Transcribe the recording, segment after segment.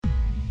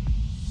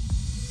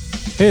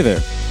Hey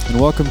there,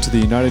 and welcome to the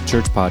United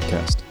Church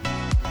Podcast.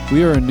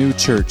 We are a new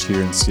church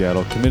here in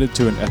Seattle committed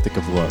to an ethic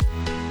of love.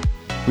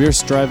 We are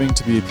striving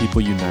to be a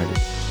people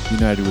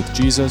united with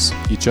Jesus,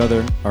 each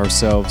other,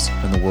 ourselves,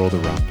 and the world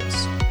around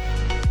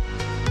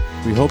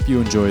us. We hope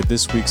you enjoyed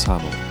this week's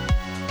homily.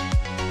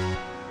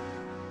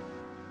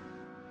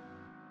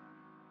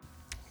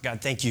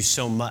 God, thank you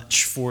so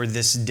much for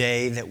this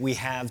day that we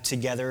have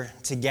together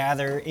to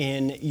gather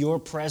in your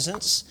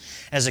presence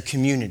as a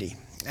community,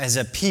 as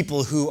a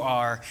people who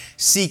are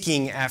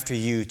seeking after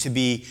you, to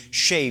be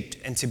shaped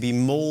and to be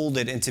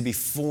molded and to be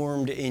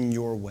formed in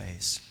your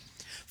ways.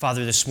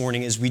 Father, this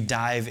morning as we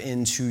dive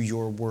into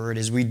your word,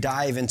 as we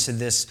dive into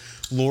this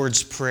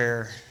Lord's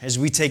Prayer, as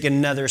we take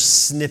another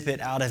snippet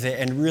out of it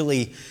and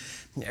really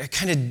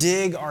kind of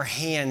dig our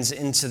hands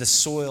into the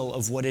soil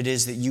of what it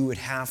is that you would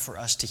have for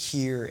us to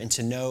hear and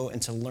to know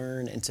and to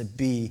learn and to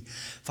be.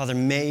 Father,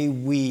 may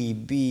we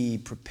be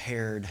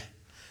prepared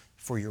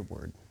for your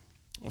word.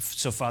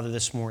 So, Father,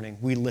 this morning,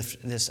 we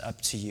lift this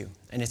up to you,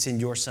 and it's in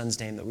your Son's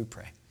name that we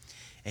pray.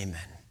 Amen.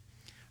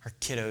 Our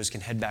kiddos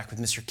can head back with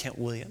Mr. Kent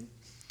William.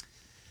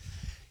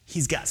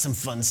 He's got some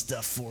fun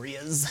stuff for you,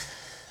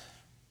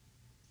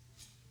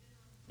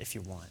 if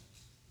you want.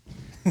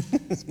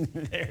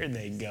 There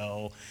they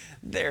go.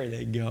 There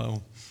they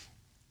go.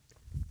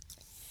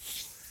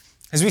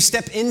 As we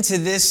step into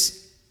this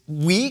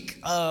week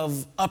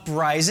of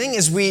uprising,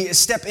 as we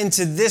step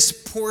into this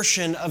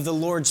portion of the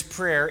Lord's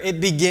Prayer,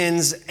 it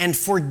begins, "And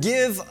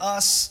forgive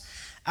us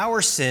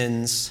our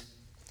sins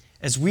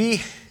as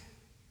we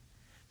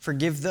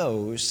forgive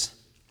those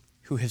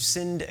who have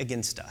sinned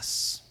against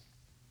us.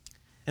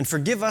 And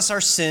forgive us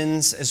our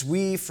sins as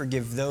we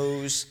forgive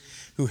those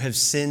who have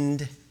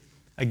sinned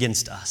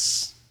against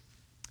us."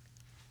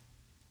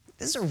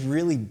 This is a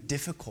really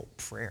difficult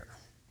prayer.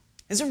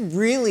 It's a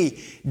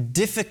really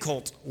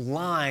difficult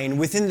line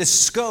within the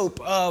scope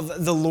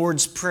of the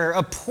Lord's Prayer,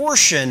 a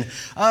portion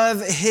of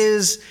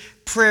his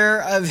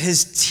prayer, of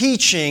his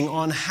teaching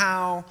on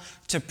how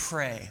to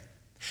pray.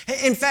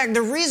 In fact,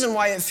 the reason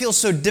why it feels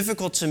so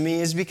difficult to me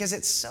is because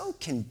it's so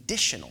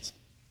conditional.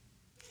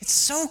 It's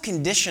so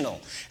conditional.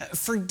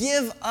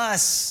 Forgive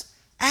us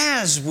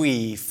as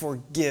we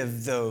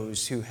forgive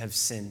those who have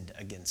sinned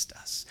against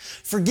us.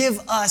 Forgive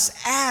us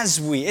as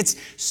we. It's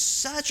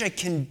such a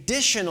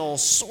conditional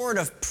sort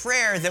of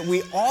prayer that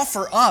we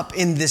offer up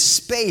in this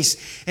space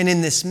and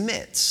in this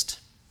midst.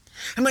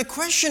 And my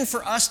question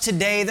for us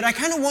today that I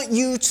kind of want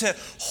you to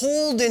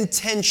hold in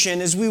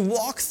tension as we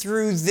walk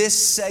through this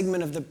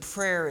segment of the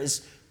prayer is,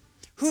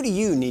 who do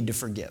you need to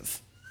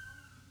forgive?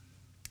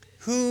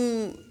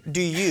 Who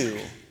do you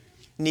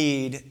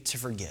need to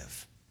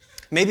forgive?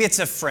 Maybe it's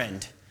a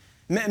friend.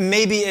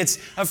 Maybe it's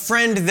a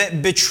friend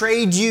that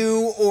betrayed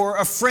you, or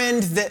a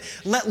friend that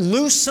let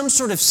loose some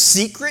sort of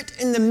secret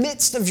in the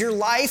midst of your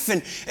life,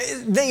 and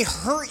they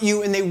hurt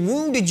you and they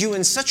wounded you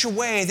in such a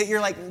way that you're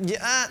like,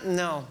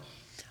 no,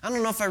 I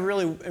don't know if I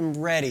really am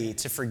ready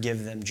to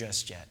forgive them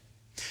just yet.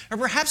 Or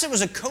perhaps it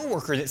was a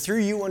coworker that threw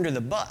you under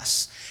the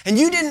bus, and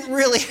you didn't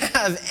really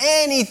have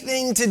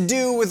anything to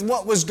do with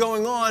what was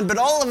going on, but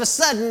all of a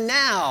sudden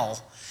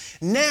now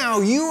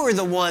you are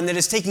the one that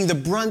is taking the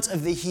brunt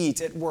of the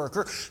heat at work.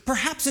 Or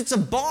perhaps it's a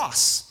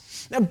boss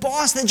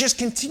that just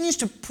continues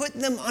to put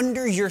them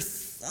under your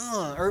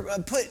thumb, or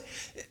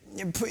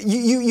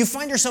you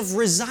find yourself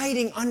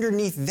residing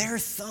underneath their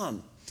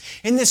thumb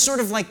in this sort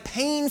of like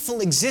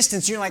painful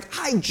existence. You're like,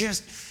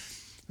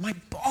 my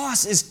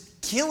boss is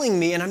killing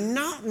me, and I'm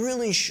not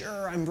really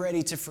sure I'm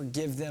ready to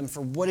forgive them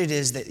for what it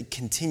is that they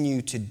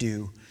continue to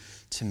do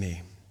to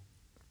me.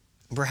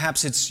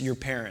 Perhaps it's your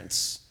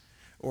parents,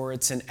 or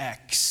it's an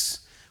ex,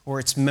 or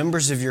it's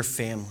members of your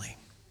family.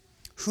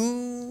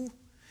 Who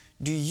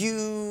do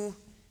you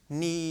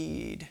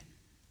need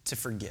to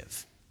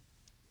forgive?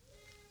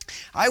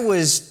 I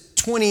was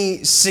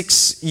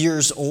 26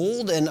 years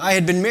old, and I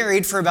had been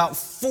married for about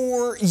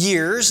 4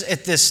 years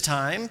at this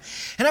time,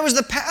 and I was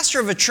the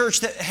pastor of a church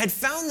that had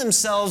found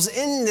themselves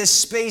in this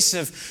space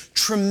of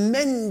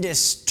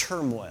tremendous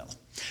turmoil.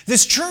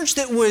 This church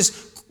that was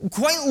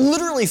quite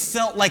literally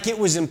felt like it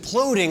was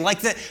imploding,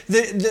 like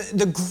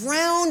the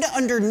ground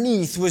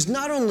underneath was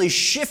not only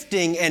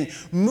shifting and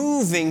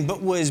moving, but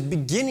was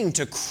beginning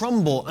to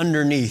crumble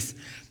underneath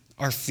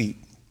our feet.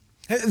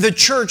 The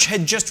church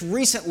had just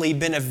recently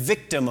been a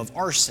victim of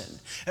arson,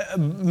 a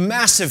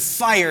massive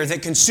fire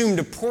that consumed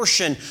a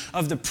portion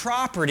of the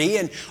property,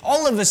 and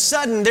all of a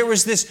sudden there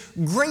was this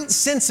great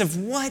sense of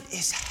what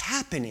is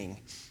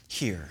happening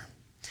here.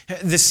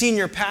 The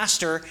senior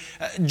pastor,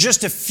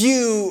 just a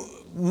few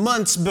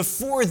months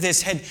before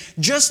this, had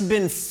just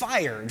been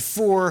fired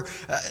for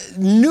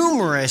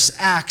numerous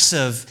acts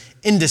of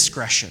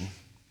indiscretion.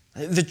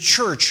 The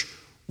church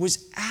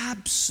was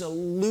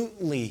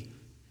absolutely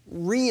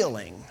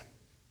reeling.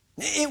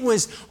 It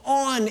was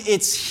on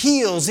its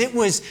heels. It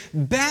was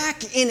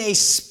back in a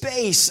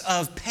space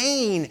of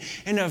pain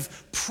and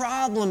of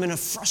problem and of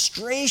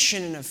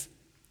frustration and of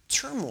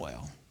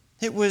turmoil.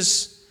 It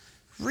was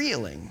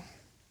reeling.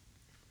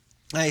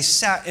 I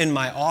sat in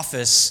my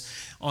office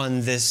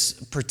on this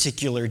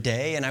particular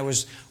day, and I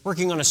was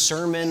working on a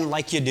sermon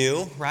like you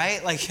do,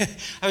 right? Like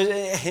I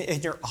was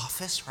in your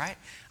office, right?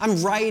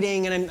 I'm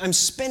writing and I'm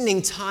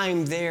spending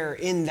time there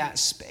in that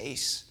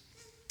space.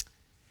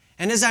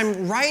 And as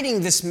I'm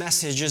writing this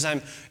message, as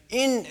I'm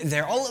in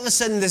there, all of a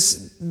sudden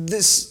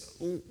this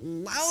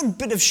loud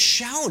bit of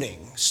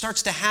shouting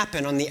starts to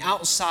happen on the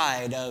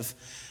outside of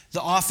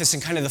the office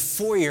and kind of the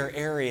foyer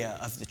area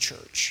of the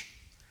church.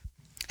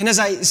 And as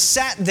I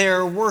sat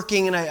there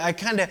working and I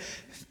kind of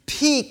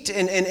peeked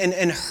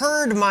and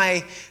heard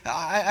I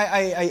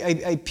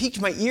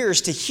peeked my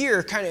ears to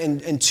hear kind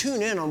of and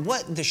tune in on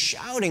what the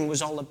shouting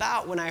was all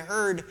about when I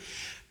heard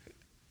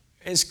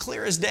as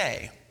clear as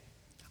day,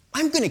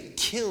 I'm going to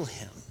kill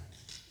him.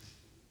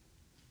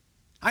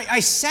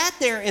 I sat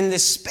there in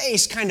this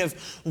space kind of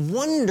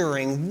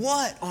wondering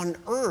what on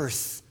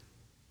earth.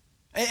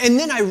 And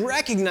then I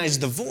recognized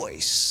the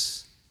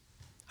voice.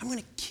 I'm going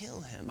to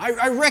kill him.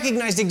 I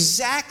recognized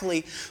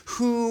exactly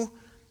who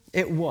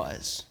it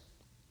was.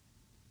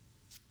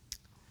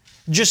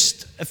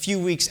 Just a few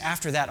weeks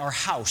after that, our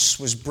house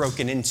was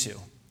broken into.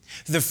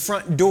 The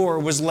front door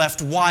was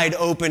left wide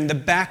open. The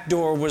back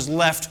door was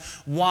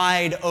left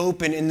wide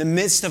open in the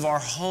midst of our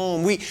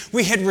home.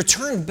 We had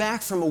returned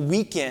back from a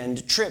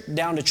weekend trip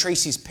down to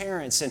Tracy's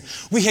parents, and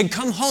we had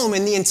come home,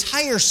 and the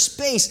entire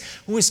space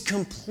was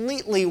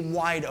completely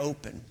wide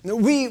open.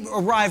 We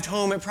arrived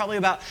home at probably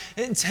about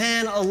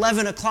 10,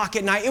 11 o'clock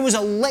at night. It was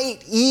a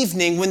late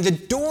evening when the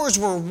doors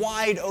were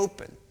wide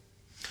open.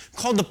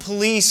 Called the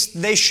police,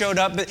 they showed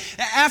up, but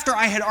after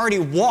I had already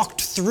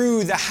walked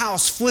through the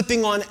house,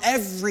 flipping on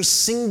every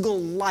single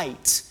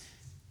light,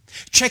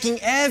 checking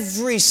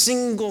every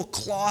single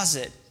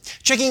closet,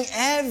 checking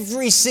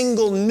every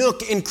single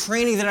nook and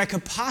cranny that I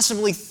could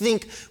possibly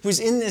think was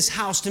in this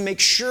house to make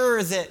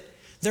sure that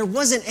there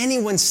wasn't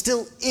anyone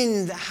still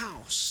in the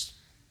house.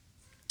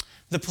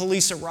 The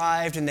police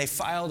arrived and they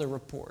filed a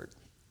report.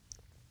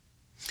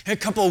 A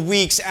couple of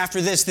weeks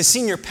after this, the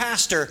senior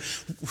pastor,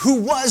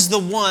 who was the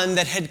one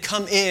that had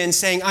come in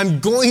saying, I'm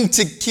going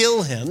to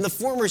kill him, the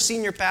former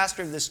senior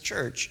pastor of this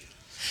church,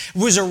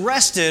 was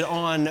arrested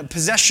on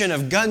possession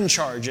of gun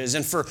charges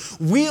and for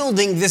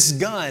wielding this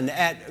gun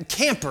at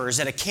campers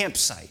at a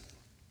campsite.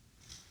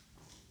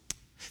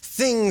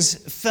 Things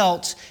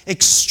felt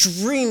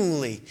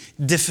extremely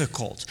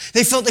difficult.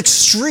 They felt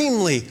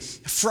extremely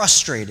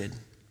frustrated.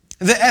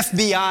 The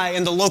FBI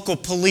and the local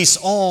police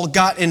all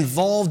got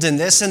involved in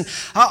this, and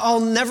I'll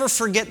never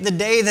forget the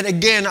day that,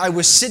 again, I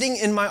was sitting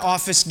in my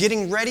office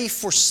getting ready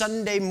for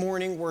Sunday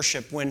morning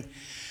worship when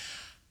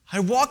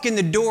I walk in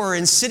the door,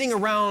 and sitting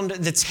around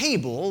the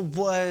table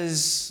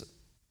was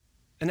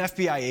an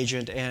FBI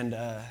agent and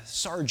a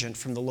sergeant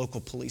from the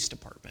local police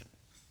department.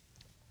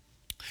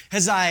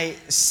 As I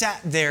sat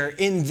there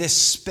in this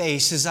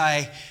space, as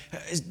I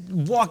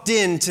walked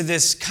into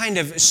this kind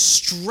of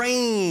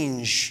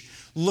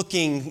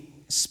strange-looking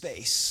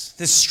space,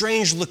 this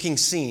strange-looking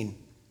scene,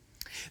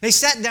 they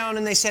sat down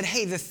and they said,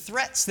 hey, the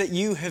threats that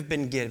you have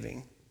been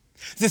giving,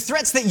 the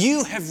threats that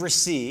you have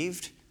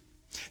received,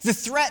 the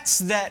threats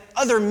that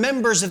other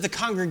members of the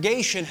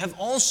congregation have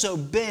also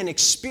been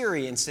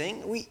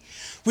experiencing,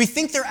 we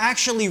think they're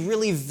actually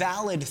really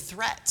valid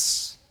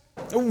threats.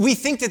 We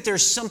think that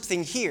there's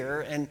something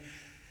here, and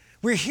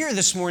we're here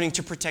this morning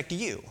to protect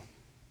you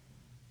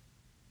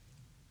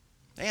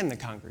and the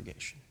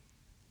congregation.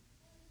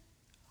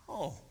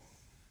 Oh,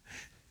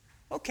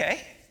 okay,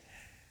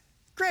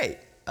 great.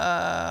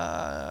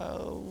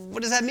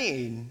 What does that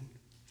mean?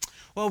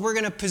 Well, we're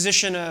going to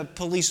position a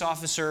police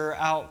officer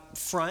out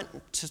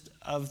front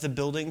of the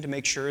building to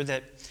make sure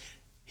that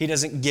he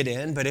doesn't get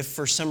in, but if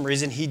for some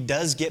reason he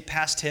does get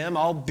past him,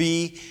 I'll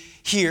be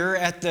here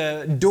at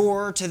the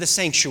door to the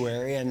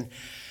sanctuary, and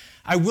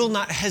I will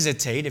not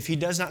hesitate. If he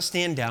does not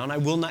stand down, I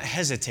will not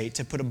hesitate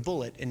to put a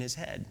bullet in his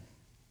head.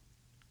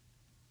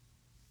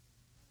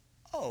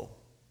 Oh,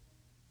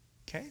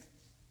 okay.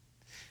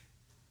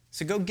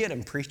 So go get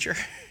him, preacher.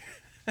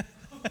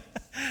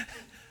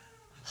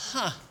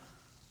 Huh.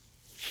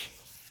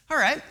 All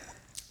right.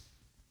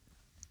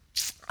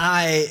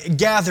 I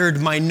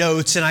gathered my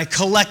notes and I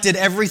collected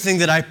everything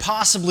that I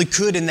possibly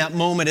could in that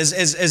moment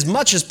as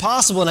much as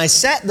possible. And I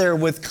sat there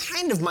with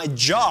kind of my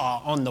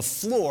jaw on the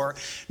floor,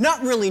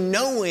 not really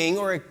knowing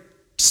or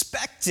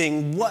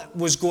expecting what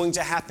was going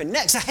to happen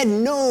next. I had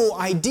no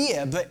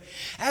idea, but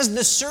as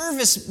the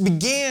service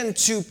began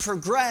to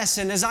progress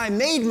and as I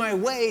made my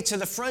way to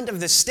the front of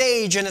the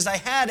stage and as I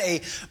had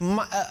a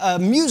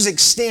music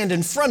stand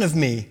in front of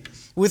me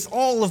with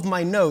all of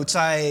my notes,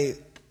 I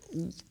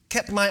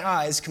kept my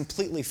eyes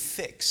completely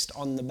fixed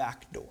on the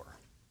back door.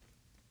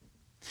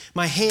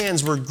 My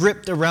hands were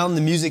gripped around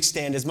the music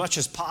stand as much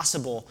as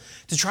possible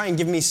to try and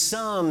give me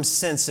some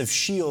sense of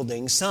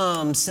shielding,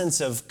 some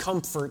sense of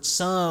comfort,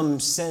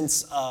 some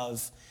sense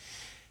of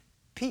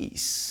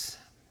peace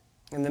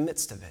in the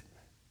midst of it.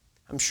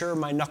 I'm sure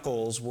my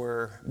knuckles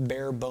were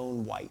bare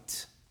bone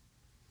white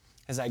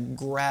as I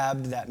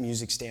grabbed that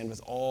music stand with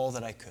all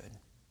that I could.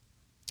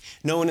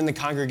 No one in the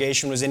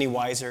congregation was any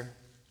wiser,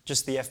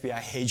 just the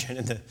FBI agent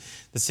and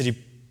the city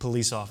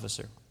police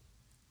officer.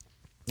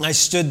 I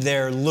stood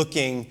there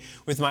looking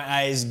with my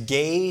eyes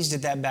gazed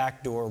at that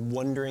back door,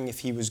 wondering if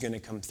he was going to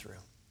come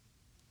through,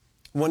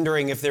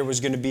 wondering if there was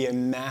going to be a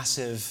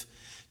massive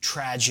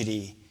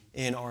tragedy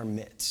in our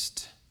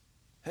midst.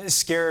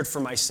 Scared for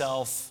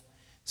myself,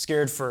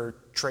 scared for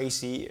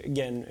Tracy.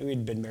 Again,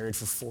 we'd been married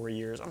for 4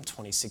 years. I'm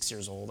 26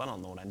 years old. I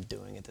don't know what I'm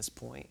doing at this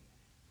point.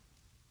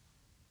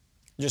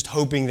 Just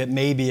hoping that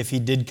maybe if he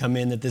did come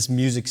in, that this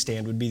music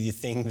stand would be the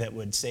thing that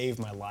would save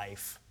my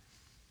life.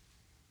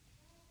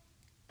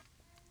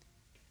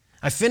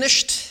 I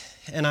finished,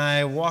 and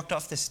I walked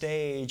off the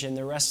stage, and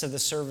the rest of the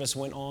service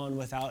went on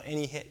without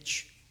any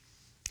hitch.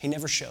 He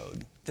never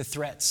showed. The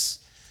threats,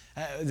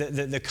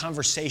 the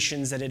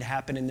conversations that had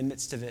happened in the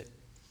midst of it,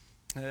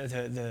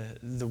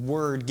 the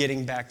word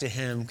getting back to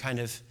him kind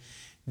of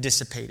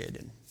dissipated,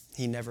 and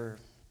he never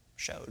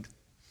showed.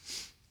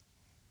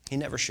 He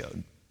never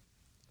showed.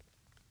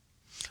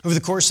 Over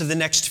the course of the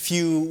next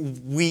few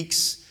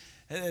weeks,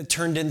 it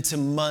turned into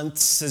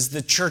months as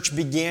the church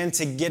began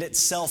to get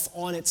itself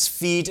on its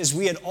feet, as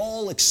we had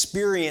all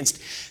experienced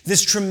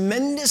this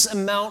tremendous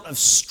amount of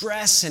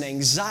stress and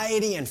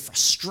anxiety and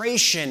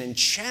frustration and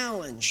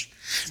challenge.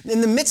 In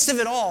the midst of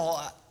it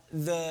all,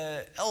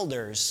 the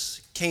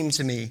elders came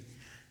to me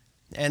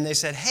and they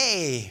said,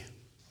 "Hey,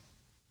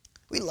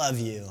 we love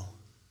you,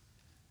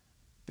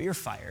 but you're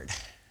fired.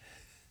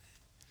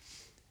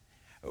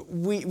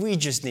 We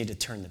just need to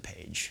turn the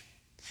page.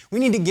 We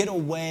need to get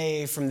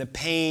away from the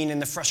pain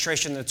and the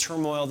frustration and the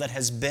turmoil that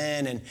has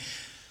been. And,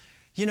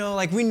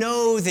 we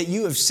know that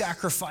you have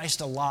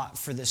sacrificed a lot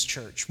for this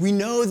church. We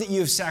know that you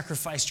have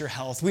sacrificed your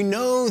health. We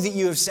know that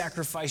you have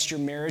sacrificed your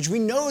marriage. We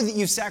know that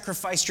you've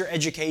sacrificed your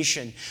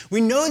education.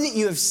 We know that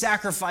you have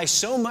sacrificed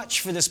so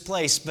much for this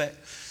place, but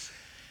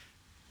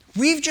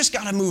we've just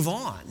got to move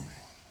on.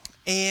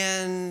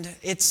 And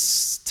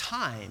it's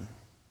time.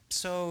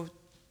 So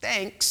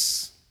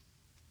thanks.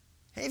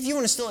 Hey, if you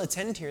want to still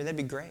attend here, that'd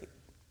be great."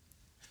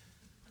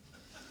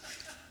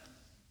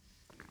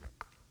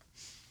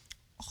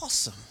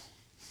 Awesome.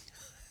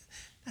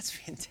 That's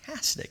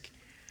fantastic.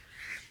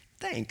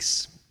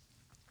 Thanks.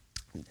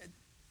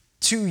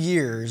 2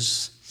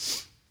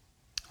 years.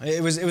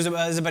 It was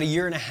about a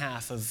year and a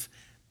half of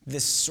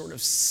this sort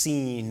of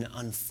scene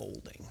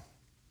unfolding.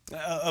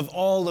 Of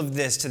all of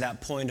this to that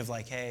point of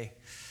hey,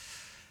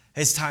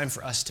 it's time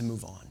for us to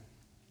move on.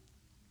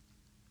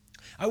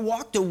 I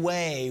walked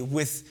away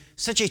with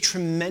such a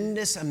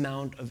tremendous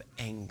amount of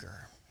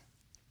anger,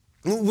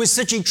 with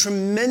such a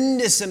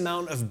tremendous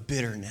amount of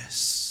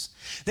bitterness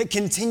that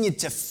continued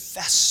to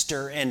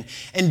fester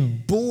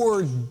and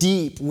bore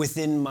deep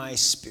within my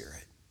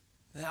spirit.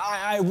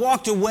 I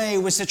walked away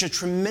with such a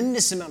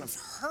tremendous amount of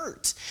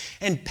hurt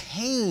and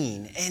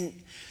pain,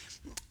 and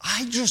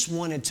I just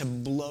wanted to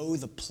blow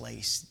the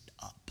place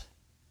up,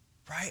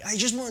 right? I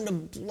just wanted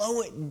to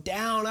blow it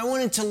down. I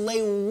wanted to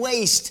lay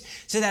waste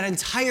to that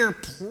entire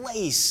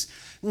place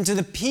and to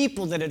the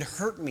people that had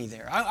hurt me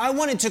there. I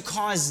wanted to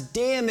cause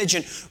damage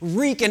and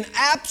wreak an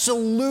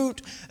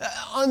absolute,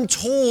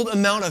 untold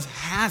amount of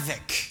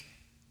havoc.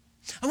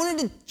 I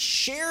wanted to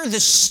share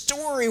this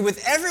story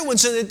with everyone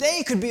so that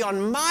they could be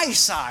on my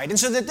side and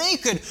so that they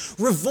could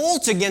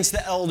revolt against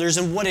the elders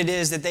and what it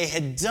is that they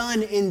had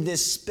done in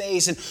this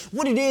space and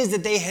what it is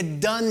that they had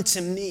done to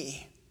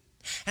me.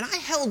 And I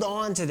held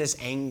on to this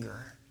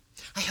anger.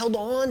 I held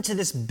on to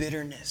this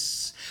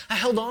bitterness. I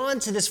held on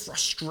to this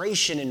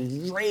frustration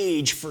and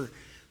rage for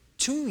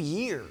 2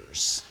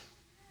 years.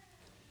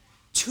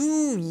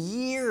 2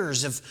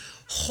 years of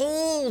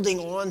holding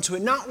on to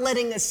it, not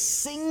letting a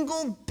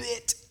single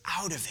bit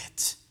out of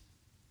it.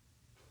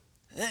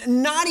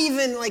 Not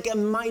even a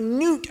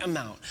minute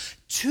amount.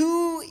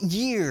 2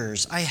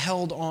 years I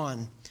held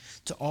on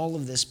to all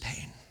of this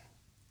pain.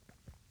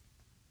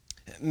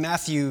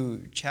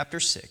 Matthew chapter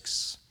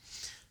 6,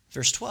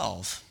 verse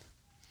 12.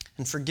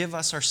 "And forgive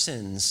us our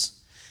sins,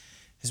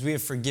 as we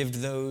have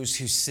forgiven those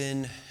who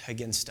sin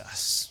against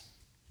us.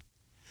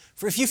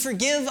 For if you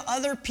forgive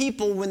other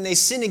people when they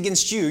sin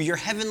against you, your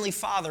heavenly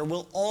Father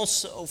will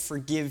also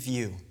forgive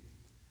you.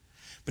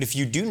 But if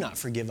you do not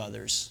forgive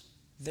others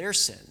their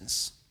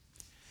sins,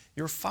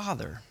 your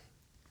Father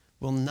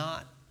will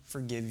not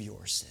forgive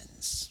your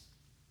sins."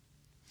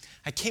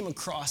 I came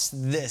across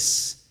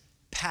this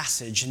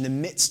passage in the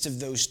midst of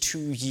those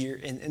 2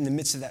 years, in the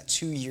midst of that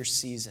 2 year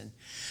season.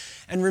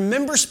 And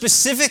remember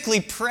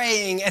specifically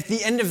praying at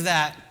the end of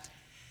that,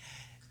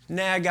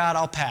 "Nah, God,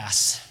 I'll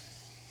pass.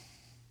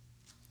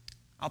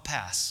 I'll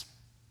pass.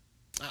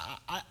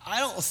 I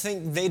don't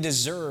think they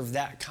deserve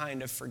that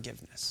kind of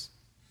forgiveness.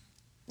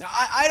 Now,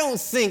 I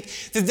don't think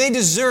that they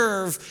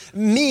deserve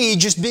me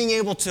just being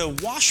able to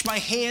wash my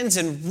hands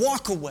and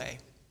walk away.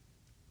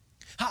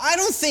 I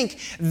don't think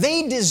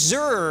they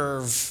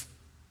deserve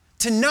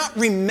to not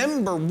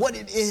remember what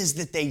it is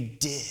that they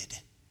did.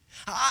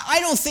 I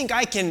don't think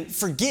I can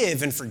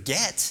forgive and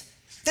forget.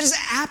 That is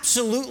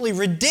absolutely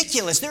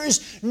ridiculous. There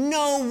is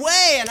no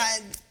way.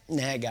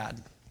 And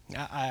God,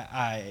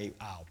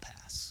 I'll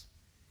pass.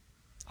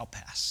 I'll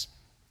pass.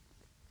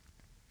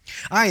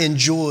 I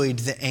enjoyed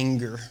the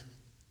anger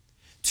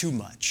too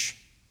much.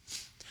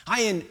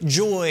 I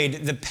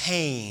enjoyed the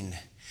pain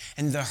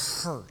and the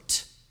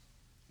hurt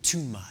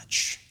too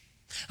much.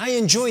 I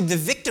enjoyed the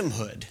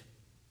victimhood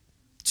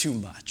too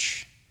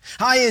much.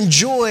 I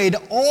enjoyed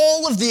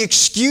all of the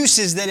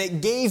excuses that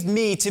it gave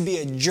me to be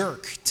a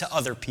jerk to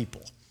other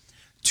people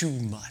too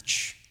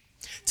much.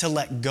 To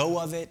let go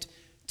of it,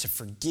 to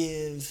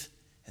forgive,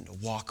 and to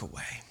walk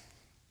away.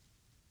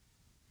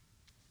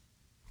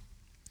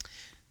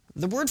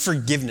 The word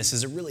forgiveness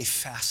is a really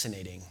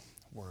fascinating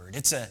word.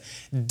 It's a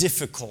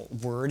difficult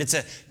word. It's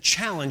a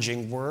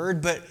challenging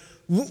word, but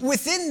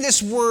within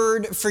this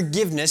word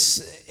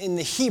forgiveness in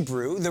the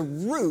Hebrew, the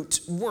root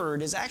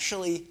word is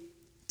actually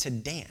to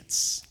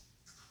dance.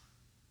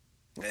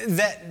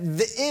 That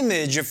the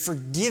image of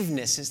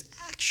forgiveness is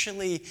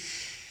actually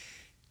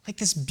like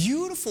this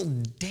beautiful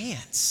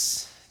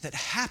dance that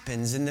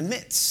happens in the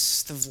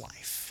midst of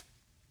life.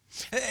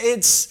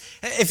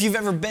 If you've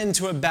ever been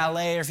to a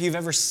ballet, or if you've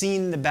ever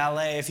seen the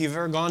ballet, if you've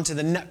ever gone to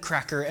the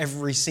Nutcracker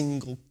every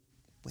single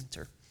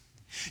winter,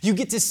 you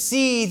get to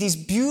see these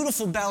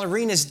beautiful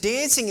ballerinas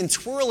dancing and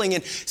twirling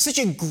in such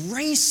a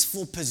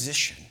graceful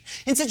position,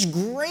 in such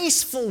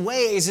graceful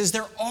ways as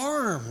their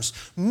arms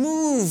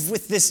move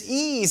with this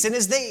ease, and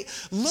as they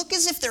look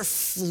as if they're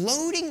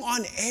floating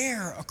on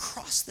air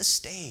across the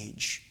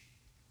stage.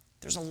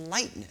 There's a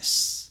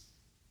lightness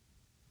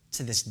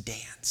to this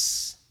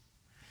dance.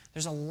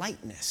 There's a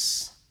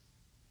lightness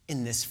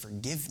in this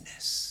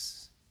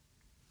forgiveness.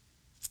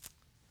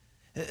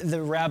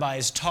 The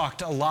rabbis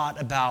talked a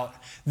lot about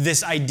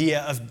this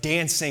idea of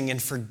dancing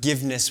and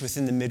forgiveness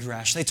within the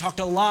Midrash. They talked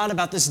a lot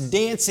about this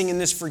dancing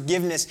and this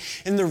forgiveness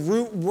in the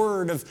root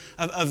word of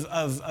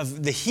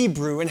the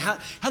Hebrew, and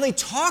how they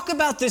talk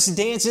about this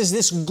dance as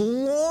this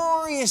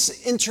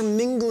glorious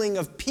intermingling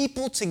of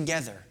people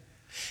together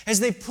as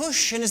they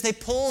push and as they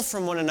pull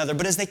from one another,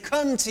 but as they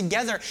come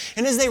together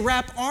and as they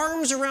wrap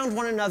arms around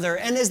one another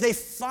and as they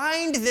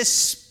find this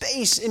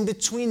space in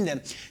between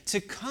them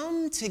to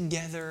come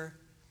together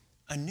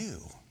anew.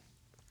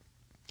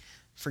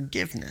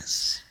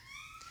 Forgiveness,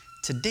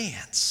 to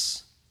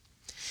dance.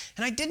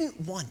 And I didn't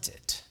want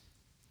it.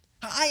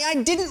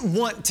 I didn't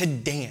want to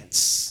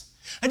dance.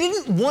 I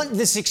didn't want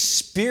this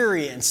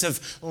experience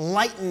of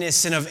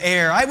lightness and of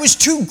air. I was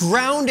too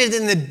grounded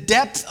in the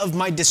depth of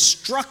my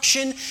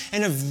destruction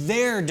and of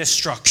their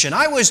destruction.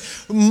 I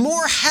was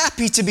more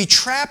happy to be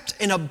trapped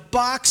in a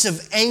box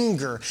of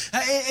anger,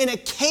 in a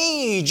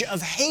cage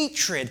of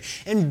hatred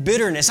and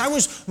bitterness. I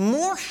was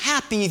more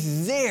happy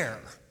there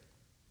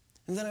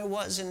than I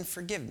was in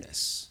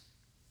forgiveness.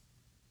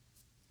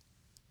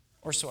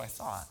 Or so I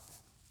thought.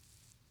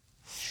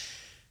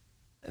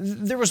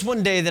 There was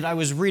one day that I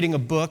was reading a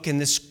book, and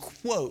this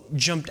quote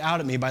jumped out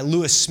at me by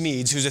Lewis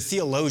Smedes, who's a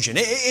theologian.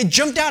 It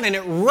jumped out and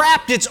it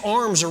wrapped its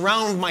arms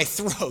around my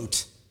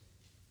throat.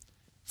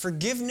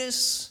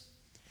 Forgiveness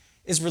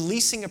is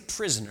releasing a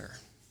prisoner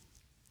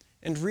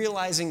and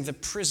realizing the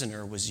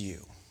prisoner was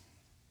you.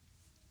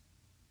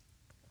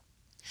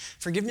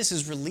 Forgiveness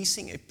is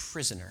releasing a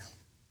prisoner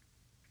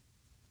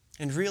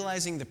and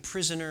realizing the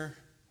prisoner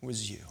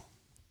was you.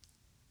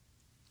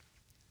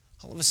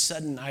 All of a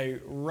sudden, I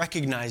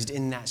recognized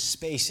in that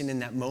space and in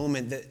that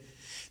moment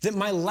that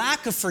my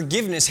lack of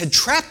forgiveness had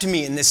trapped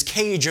me in this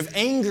cage of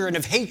anger and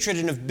of hatred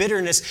and of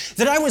bitterness,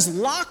 that I was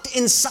locked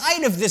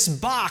inside of this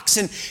box.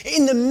 And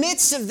in the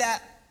midst of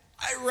that,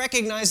 I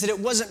recognized that it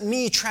wasn't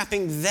me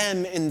trapping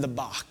them in the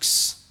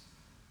box.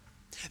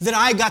 That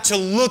I got to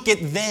look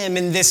at them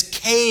in this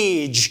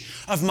cage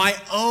of my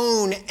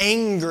own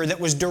anger that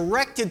was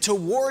directed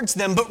towards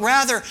them, but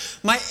rather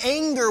my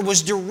anger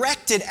was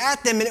directed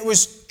at them, and it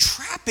was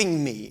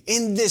trapping me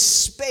in this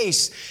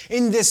space,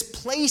 in this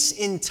place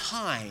in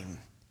time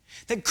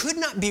that could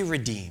not be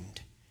redeemed,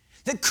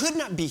 that could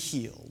not be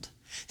healed,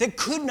 that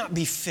could not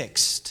be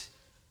fixed.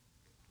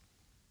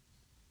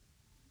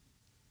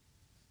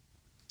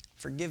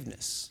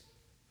 Forgiveness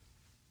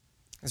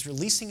is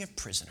releasing a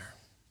prisoner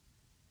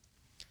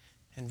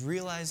and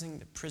realizing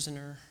the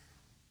prisoner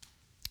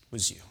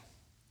was you.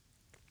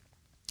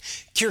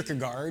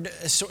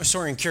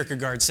 Soren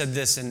Kierkegaard said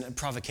this in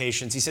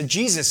Provocations. He said,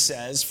 Jesus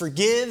says,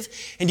 "Forgive,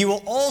 and you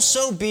will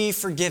also be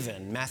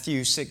forgiven."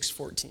 Matthew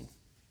 6:14.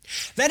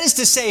 That is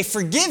to say,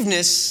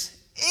 forgiveness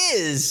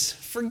is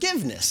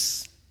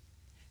forgiveness.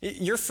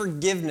 Your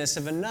forgiveness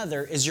of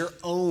another is your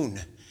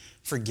own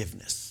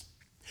forgiveness.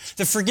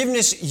 The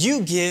forgiveness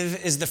you give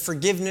is the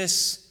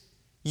forgiveness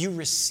you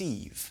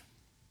receive.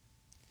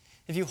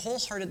 If you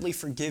wholeheartedly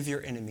forgive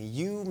your enemy,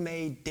 you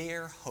may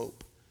dare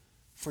hope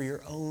for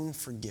your own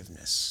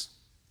forgiveness,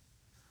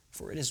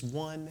 for it is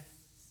one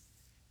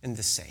and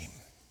the same.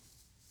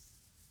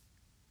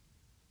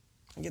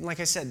 Again, like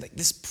I said,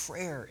 this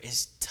prayer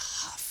is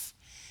tough.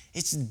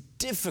 It's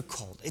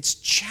difficult. It's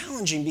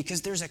challenging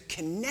because there's a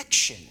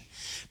connection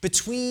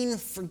between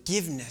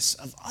forgiveness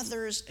of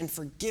others and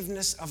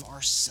forgiveness of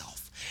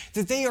ourselves,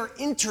 that they are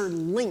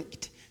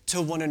interlinked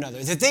to one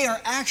another, that they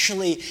are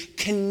actually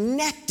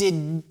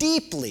connected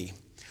deeply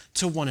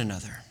to one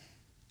another.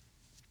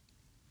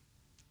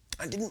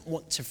 I didn't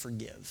want to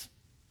forgive.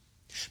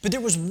 But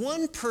there was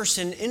one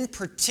person in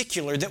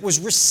particular that was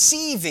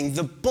receiving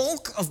the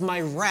bulk of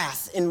my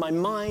wrath in my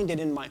mind and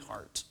in my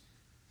heart.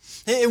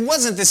 It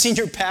wasn't the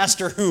senior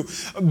pastor who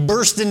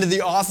burst into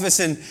the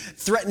office and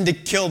threatened to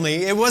kill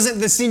me. It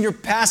wasn't the senior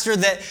pastor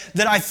that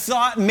I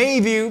thought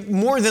maybe,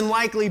 more than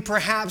likely,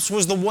 perhaps,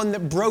 was the one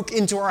that broke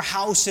into our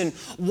house and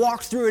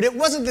walked through it. It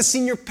wasn't the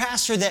senior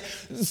pastor that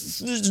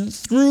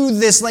threw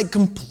this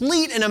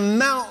complete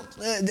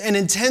an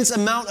intense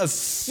amount of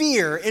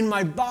fear in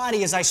my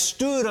body as I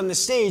stood on the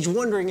stage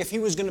wondering if he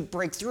was going to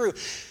break through.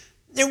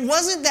 It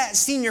wasn't that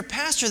senior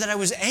pastor that I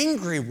was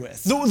angry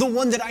with, the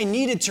one that I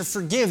needed to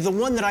forgive, the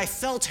one that I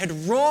felt had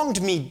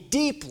wronged me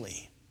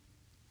deeply.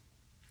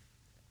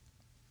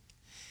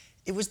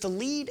 It was the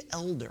lead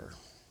elder,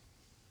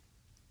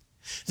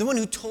 the one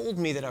who told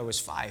me that I was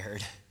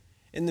fired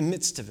in the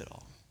midst of it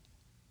all.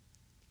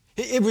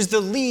 It was the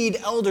lead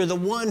elder, the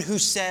one who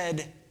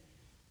said,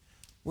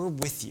 "We're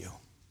with you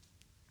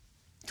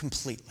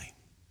completely.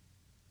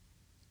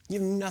 You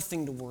have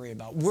nothing to worry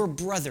about. We're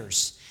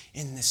brothers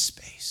in this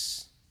space.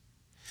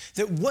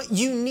 That what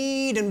you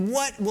need and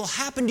what will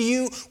happen to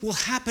you will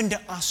happen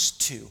to us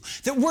too.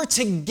 That we're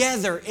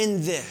together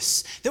in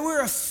this. That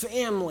we're a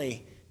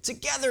family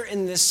together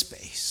in this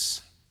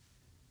space."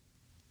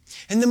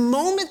 And the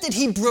moment that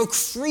he broke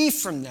free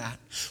from that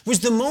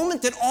was the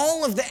moment that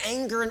all of the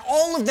anger and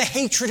all of the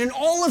hatred and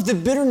all of the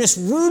bitterness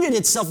rooted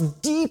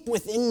itself deep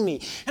within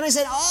me. And I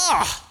said,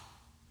 I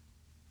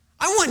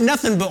want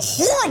nothing but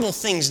horrible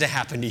things to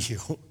happen to you.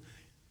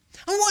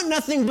 I want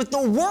nothing but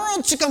the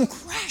world to come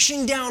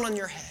crashing down on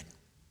your head.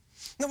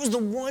 That was the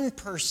one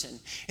person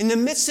in the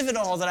midst of it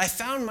all that I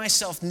found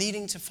myself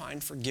needing to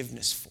find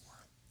forgiveness for.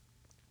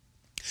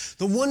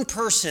 The one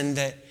person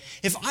that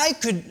if I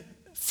could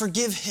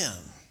forgive him,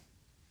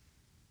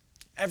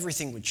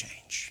 everything would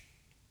change.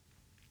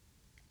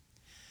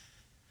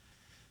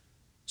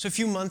 So a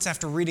few months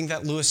after reading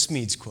that Lewis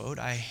Smedes quote,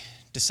 I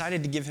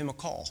decided to give him a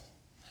call.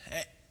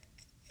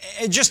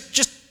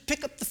 Just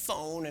pick up the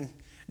phone and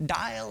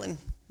dial and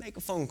make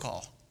a phone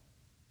call.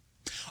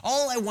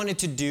 All I wanted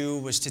to do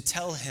was to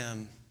tell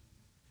him,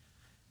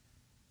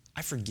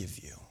 "I forgive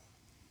you.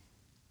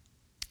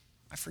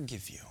 I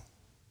forgive you."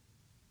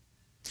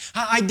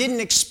 I didn't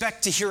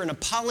expect to hear an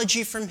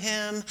apology from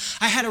him.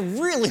 I had a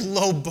really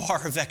low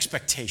bar of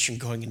expectation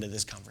going into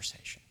this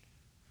conversation.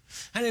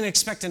 I didn't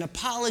expect an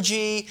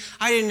apology.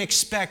 I didn't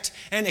expect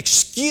an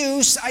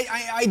excuse.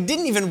 I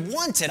didn't even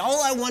want it.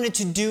 All I wanted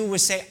to do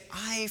was say,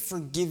 "I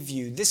forgive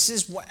you. This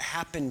is what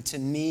happened to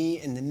me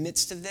in the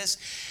midst of this,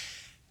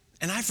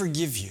 and I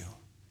forgive you.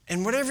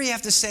 And whatever you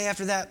have to say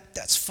after that,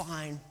 that's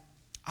fine.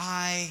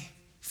 I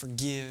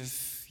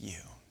forgive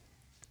you."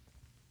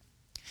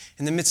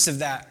 In the midst of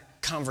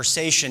that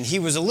conversation, he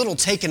was a little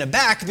taken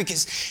aback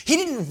because he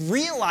didn't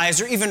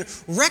realize or even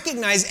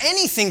recognize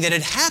anything that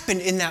had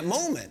happened in that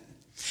moment.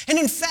 And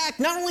in fact,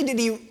 not only did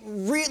he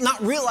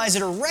not realize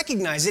it or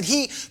recognize it,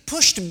 he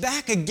pushed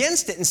back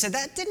against it and said,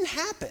 "That didn't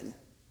happen.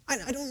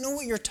 I don't know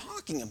what you're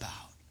talking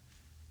about."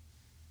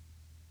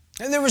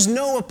 And there was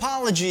no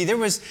apology. There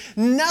was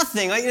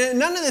nothing.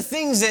 None of the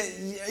things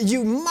that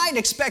you might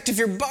expect if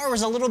your bar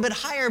was a little bit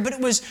higher, but it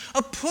was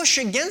a push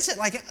against it.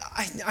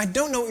 I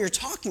don't know what you're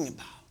talking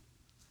about.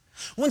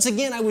 Once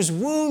again, I was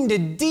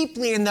wounded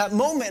deeply in that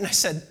moment, and I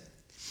said,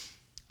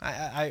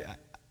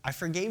 I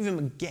forgave him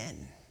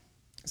again.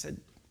 I said,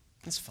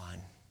 "It's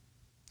fine.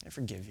 I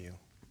forgive you.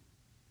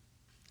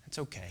 It's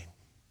okay.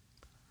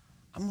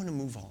 I'm going to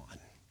move on.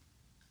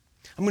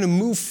 I'm going to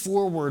move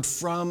forward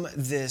from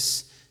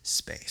this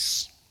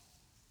space."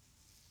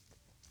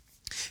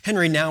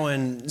 Henry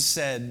Nouwen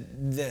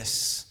said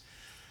this: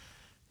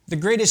 "The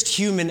greatest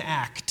human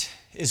act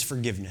is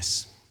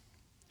forgiveness.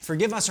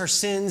 Forgive us our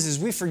sins as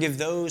we forgive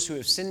those who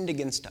have sinned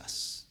against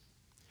us.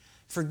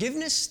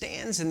 Forgiveness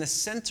stands in the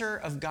center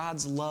of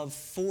God's love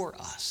for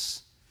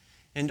us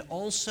and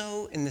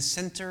also in the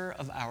center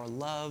of our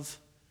love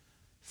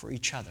for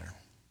each other.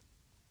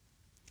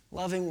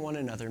 Loving one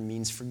another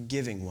means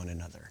forgiving one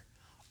another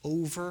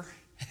over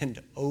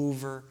and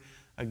over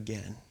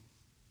again."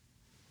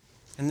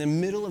 In the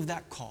middle of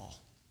that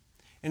call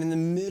and in the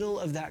middle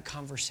of that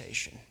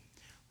conversation,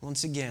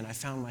 once again, I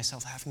found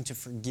myself having to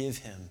forgive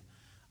him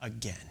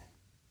again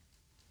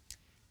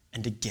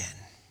and again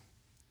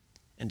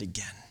and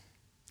again.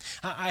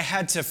 I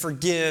had to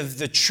forgive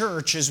the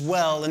church as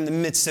well in the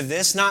midst of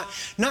this, not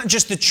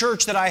just the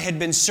church that I had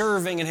been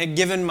serving and had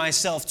given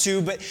myself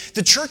to, but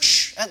the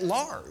church at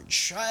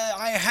large.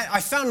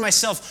 I found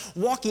myself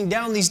walking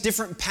down these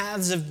different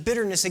paths of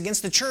bitterness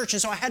against the church,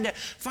 and so I had to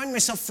find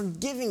myself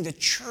forgiving the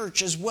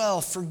church as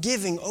well,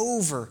 forgiving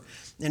over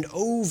and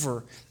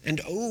over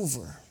and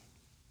over.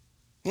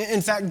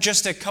 In fact,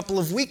 just a couple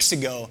of weeks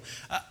ago,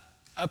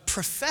 a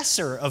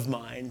professor of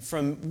mine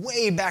from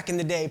way back in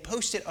the day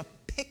posted a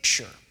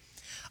picture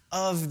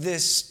of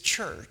this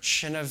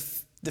church and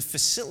of the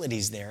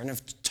facilities there and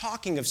of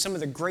talking of some of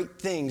the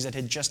great things that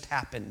had just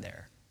happened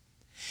there.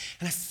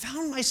 And I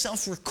found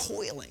myself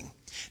recoiling.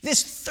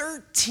 This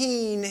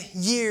 13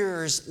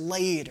 years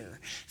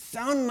later,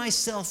 found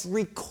myself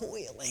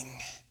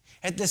recoiling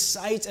at the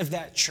sight of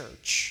that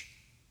church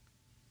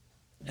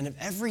and of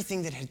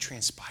everything that had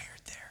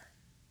transpired there.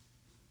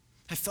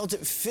 I felt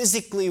it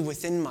physically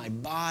within my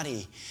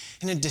body,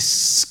 and a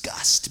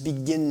disgust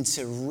began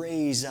to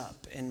raise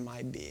up in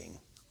my being.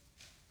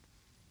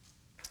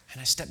 And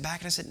I stepped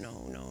back and I said,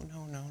 no.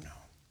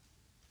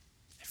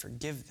 I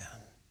forgive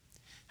them.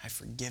 I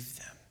forgive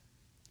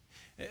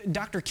them.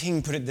 Dr.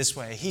 King put it this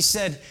way. He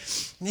said,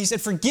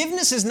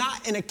 forgiveness is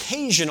not an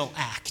occasional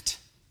act.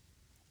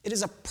 It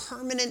is a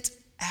permanent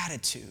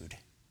attitude.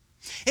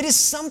 It is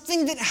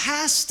something that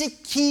has to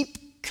keep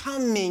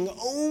coming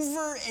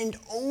over and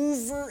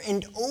over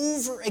and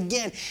over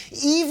again,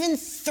 even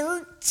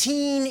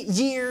 13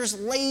 years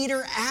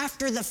later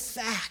after the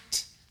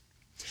fact.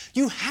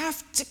 You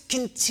have to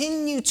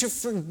continue to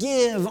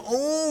forgive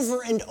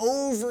over and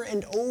over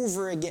and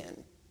over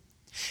again.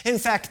 In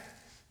fact,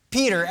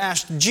 Peter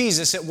asked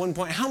Jesus at one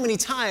point, how many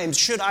times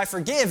should I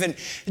forgive? And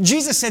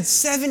Jesus said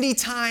 70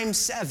 times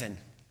 7.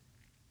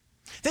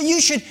 That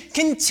you should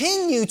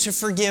continue to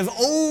forgive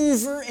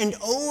over and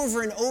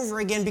over and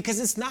over again because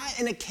it's not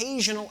an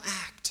occasional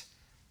act.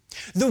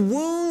 The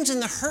wounds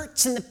and the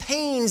hurts and the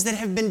pains that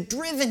have been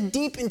driven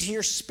deep into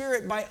your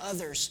spirit by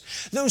others,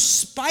 those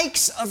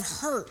spikes of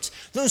hurt,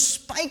 those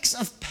spikes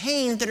of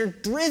pain that are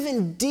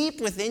driven deep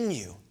within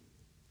you,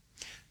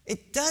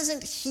 it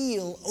doesn't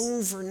heal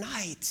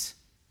overnight.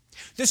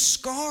 The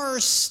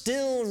scars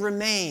still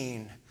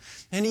remain.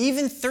 And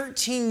even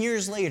 13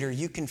 years later,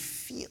 you can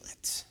feel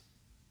it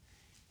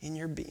in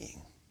your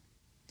being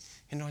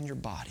and on your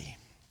body.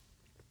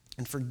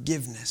 And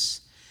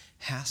forgiveness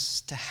has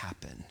to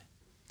happen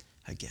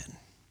again.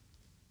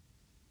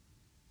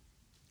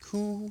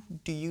 Who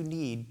do you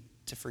need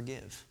to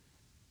forgive?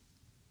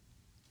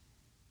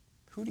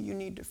 Who do you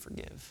need to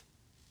forgive?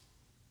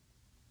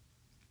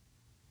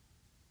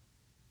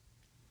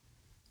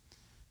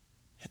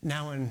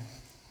 Nouwen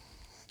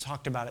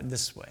talked about it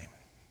this way.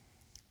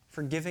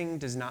 Forgiving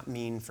does not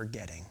mean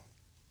forgetting.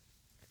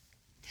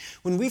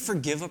 When we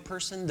forgive a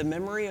person, the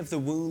memory of the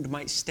wound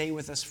might stay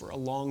with us for a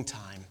long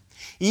time,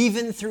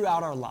 even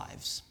throughout our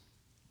lives.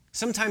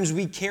 Sometimes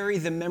we carry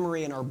the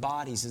memory in our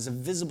bodies as a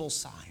visible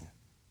sign.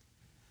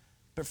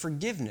 But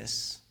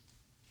forgiveness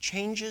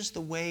changes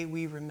the way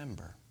we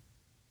remember.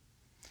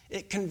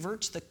 It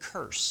converts the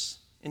curse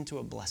into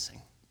a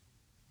blessing.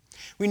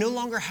 We no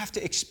longer have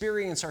to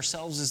experience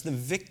ourselves as the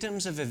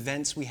victims of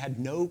events we had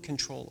no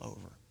control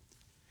over.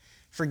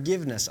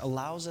 Forgiveness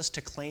allows us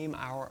to claim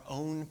our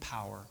own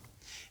power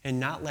and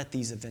not let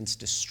these events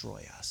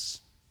destroy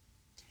us.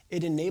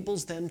 It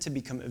enables them to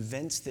become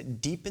events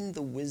that deepen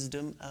the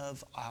wisdom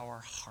of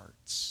our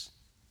hearts.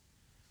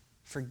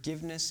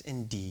 Forgiveness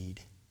indeed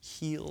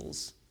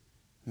heals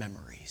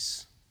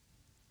memories.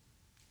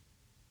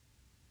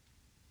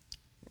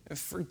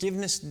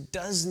 Forgiveness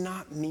does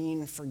not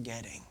mean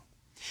forgetting.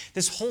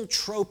 This whole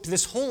trope,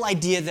 this whole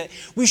idea that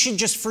we should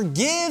just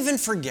forgive and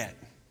forget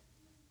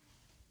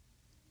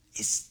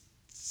is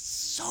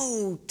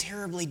so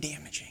terribly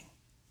damaging.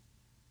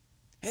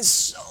 It's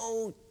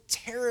so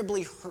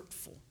terribly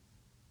hurtful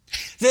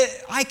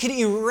that I could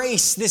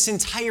erase this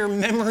entire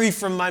memory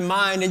from my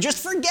mind and just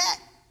forget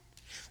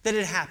that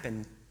it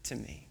happened to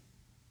me.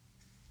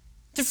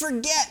 To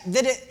forget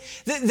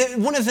that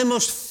one of the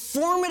most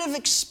formative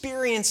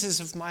experiences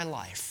of my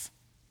life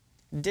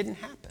didn't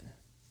happen.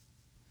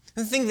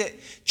 The thing that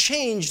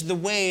changed the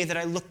way that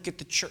I look at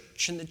the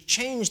church and that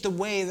changed the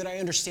way that I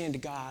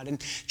understand God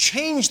and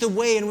changed the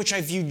way in which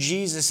I view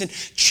Jesus and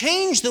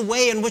changed the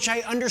way in which I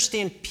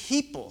understand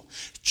people,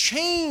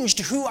 changed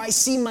who I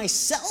see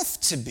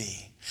myself to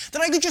be.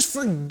 That I could just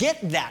forget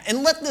that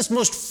and let this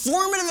most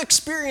formative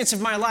experience of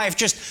my life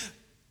just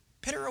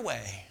pitter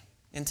away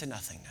into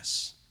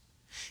nothingness.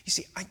 You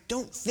see, I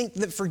don't think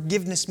that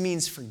forgiveness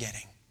means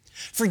forgetting.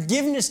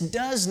 Forgiveness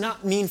does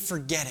not mean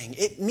forgetting.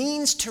 It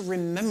means to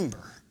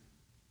remember.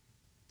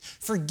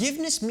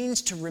 Forgiveness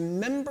means to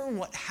remember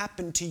what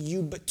happened to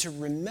you, but to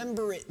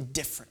remember it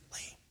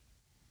differently.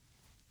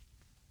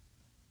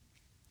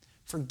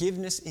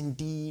 Forgiveness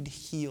indeed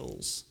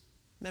heals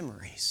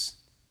memories.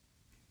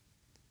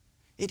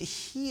 It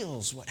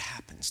heals what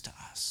happens to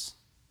us.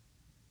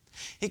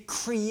 It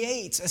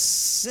creates a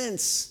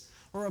sense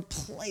or a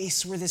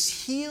place where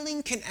this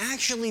healing can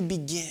actually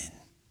begin.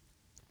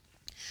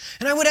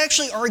 And I would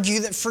actually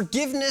argue that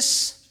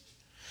forgiveness,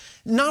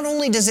 not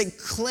only does it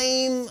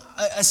claim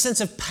a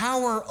sense of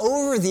power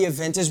over the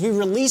event as we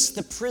release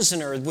the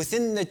prisoner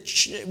within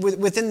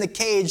the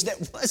cage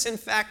that was in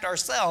fact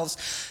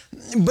ourselves,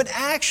 but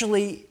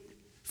actually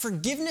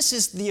forgiveness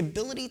is the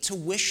ability to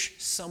wish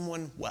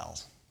someone well.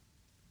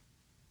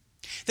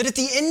 That at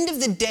the end of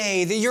the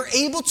day, that you're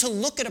able to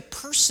look at a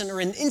person or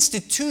an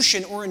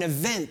institution or an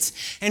event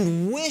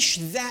and wish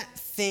that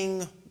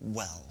thing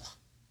well.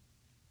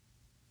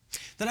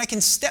 That I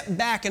can step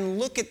back and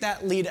look at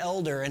that lead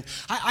elder and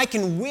I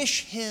can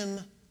wish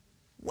him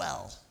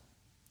well.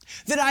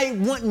 That I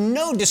want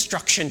no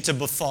destruction to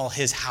befall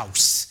his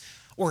house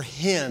or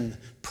him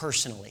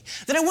personally.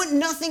 That I want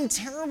nothing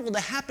terrible to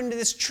happen to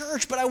this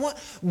church, but I want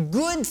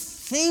good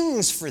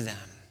things for them.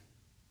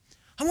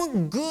 I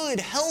want good,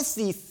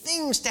 healthy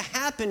things to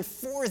happen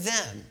for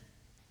them.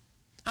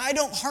 I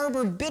don't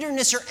harbor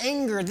bitterness or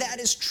anger. That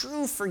is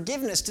true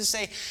forgiveness, to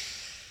say,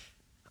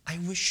 I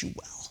wish you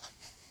well.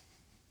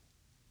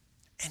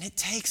 And it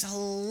takes a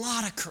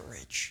lot of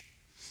courage.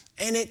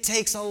 And it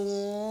takes a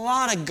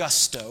lot of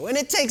gusto. And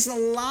it takes a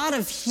lot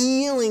of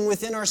healing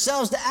within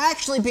ourselves to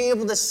actually be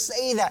able to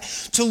say that,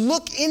 to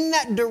look in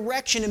that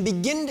direction and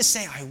begin to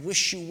say, I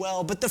wish you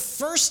well. But the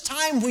first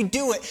time we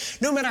do it,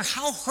 no matter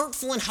how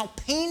hurtful and how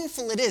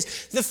painful it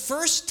is, the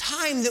first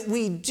time that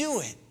we do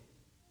it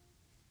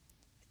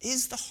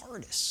is the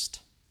hardest.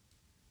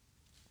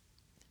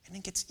 And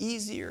it gets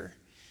easier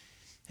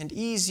and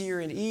easier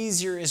and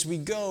easier as we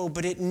go,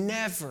 but it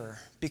never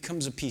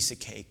becomes a piece of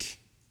cake.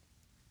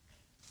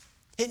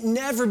 It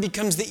never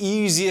becomes the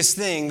easiest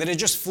thing that it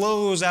just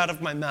flows out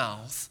of my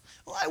mouth.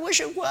 Well, I wish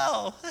it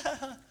well.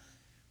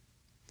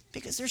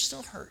 Because there's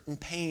still hurt and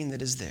pain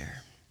that is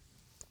there.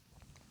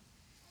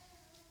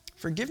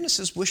 Forgiveness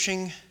is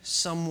wishing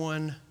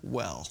someone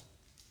well.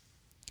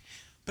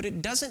 But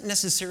it doesn't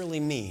necessarily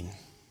mean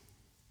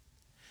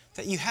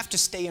that you have to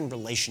stay in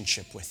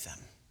relationship with them.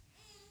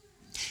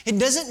 It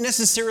doesn't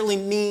necessarily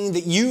mean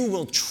that you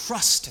will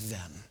trust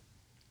them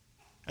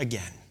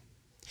again.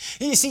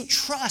 You see,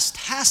 trust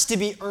has to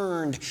be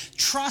earned.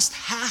 Trust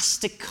has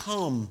to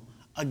come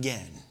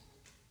again.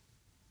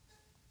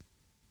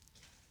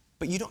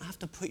 But you don't have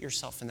to put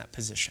yourself in that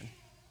position.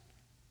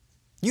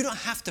 You don't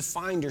have to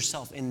find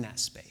yourself in that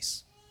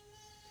space.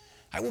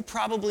 I will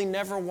probably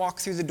never walk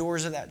through the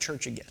doors of that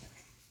church again.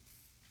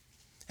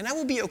 And I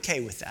will be okay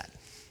with that.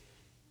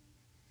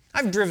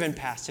 I've driven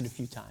past it a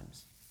few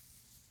times.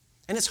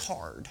 And it's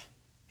hard.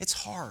 It's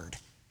hard.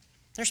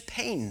 There's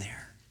pain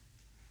there.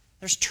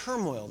 There's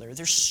turmoil there.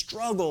 There's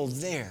struggle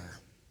there.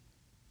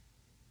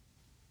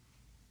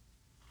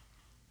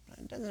 But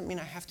it doesn't mean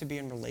I have to be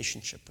in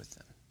relationship with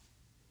them.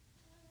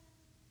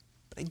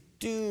 But I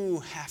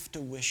do have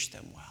to wish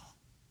them well.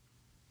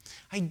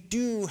 I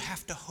do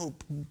have to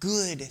hope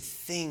good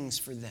things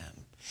for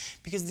them.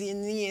 Because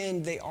in the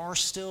end, they are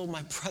still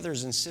my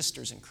brothers and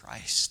sisters in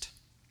Christ.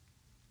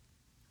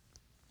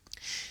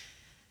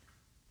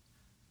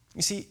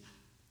 You see,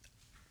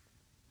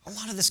 a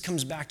lot of this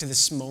comes back to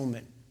this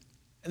moment,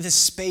 this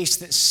space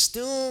that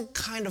still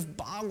kind of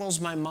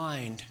boggles my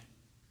mind.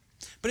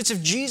 But it's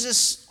of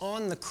Jesus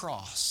on the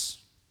cross.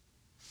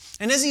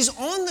 And as he's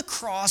on the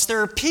cross,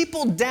 there are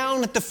people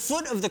down at the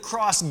foot of the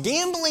cross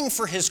gambling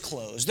for his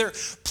clothes. They're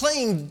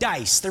playing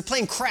dice. They're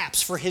playing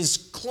craps for his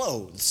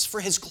clothes,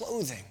 for his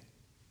clothing.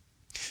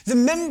 The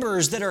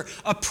members that are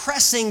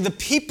oppressing the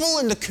people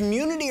in the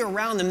community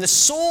around them, the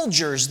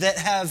soldiers that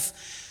have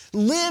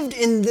lived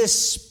in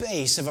this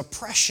space of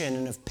oppression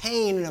and of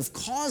pain and of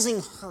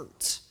causing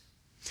hurt.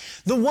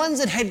 The ones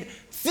that had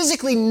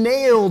physically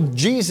nailed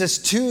Jesus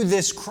to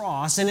this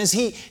cross, and as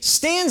he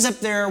stands up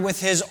there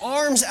with his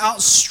arms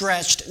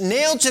outstretched,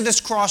 nailed to this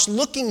cross,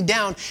 looking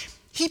down,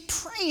 he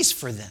prays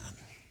for them.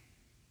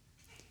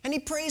 And he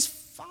prays,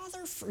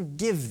 Father,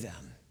 forgive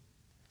them.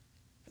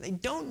 They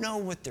don't know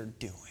what they're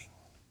doing.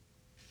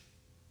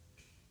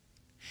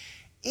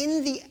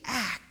 In the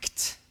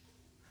act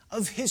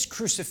of his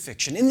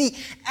crucifixion, in the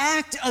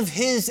act of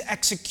his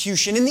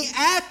execution, in the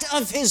act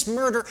of his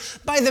murder,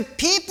 by the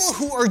people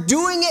who are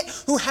doing it,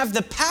 who have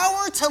the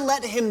power to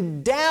let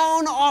him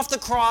down off the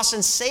cross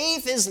and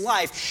save his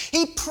life,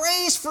 he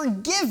prays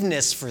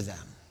forgiveness for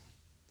them.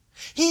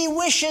 He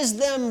wishes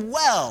them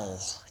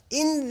well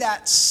in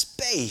that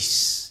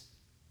space.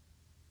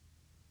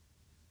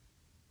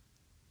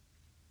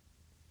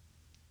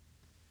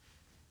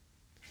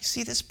 You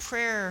see, this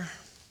prayer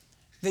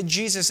that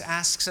Jesus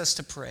asks us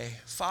to pray,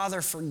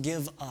 Father,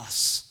 forgive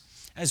us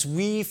as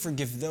we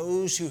forgive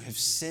those who have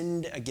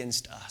sinned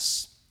against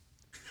us.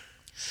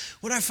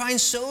 What I find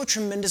so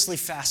tremendously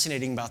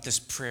fascinating about this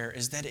prayer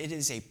is that it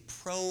is a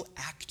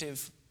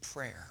proactive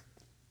prayer.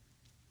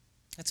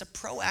 It's a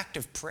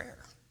proactive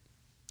prayer.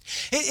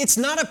 It's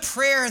not a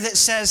prayer that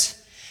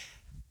says,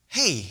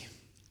 hey,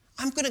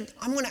 I'm going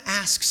to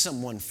ask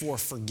someone for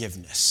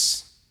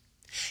forgiveness.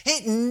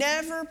 It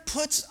never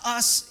puts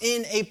us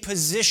in a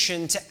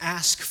position to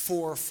ask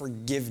for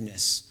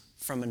forgiveness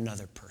from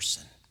another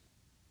person.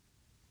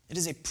 It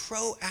is a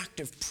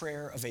proactive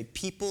prayer of a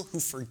people who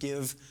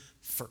forgive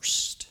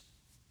first.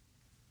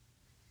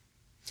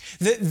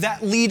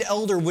 That lead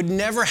elder would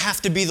never have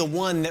to be the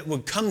one that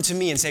would come to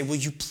me and say, will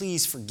you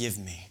please forgive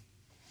me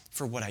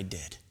for what I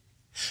did?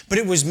 But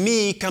it was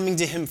me coming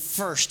to him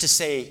first to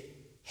say,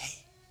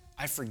 hey,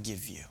 I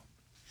forgive you.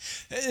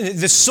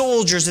 The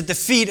soldiers at the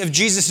feet of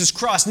Jesus'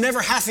 cross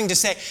never having to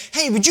say,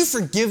 hey, would you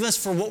forgive us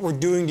for what we're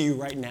doing to you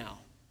right now?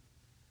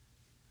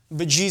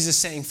 But Jesus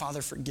saying,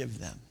 Father, forgive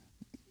them,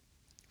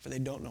 for they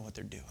don't know what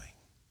they're doing.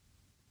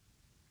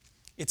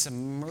 It's a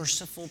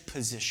merciful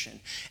position,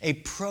 a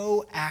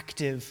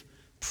proactive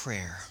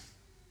prayer.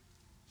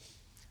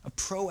 A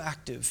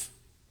proactive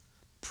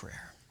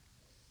prayer.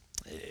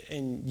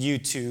 In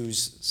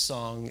U2's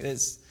song,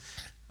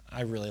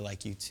 I really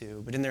like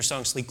U2, but in their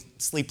song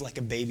Sleep Like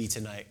a Baby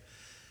Tonight,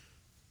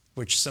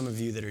 which some of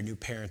you that are new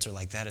parents are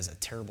like, that is a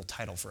terrible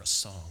title for a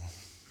song.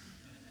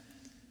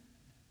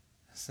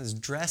 It says,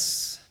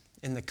 dress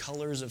in the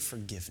colors of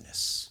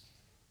forgiveness.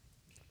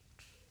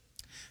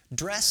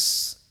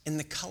 Dress in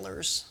the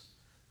colors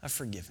of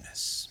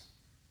forgiveness.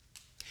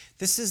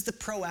 This is the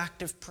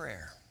proactive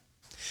prayer.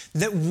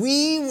 That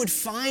we would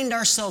find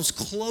ourselves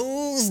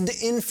clothed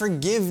in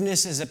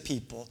forgiveness as a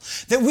people.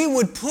 That we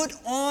would put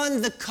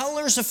on the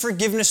colors of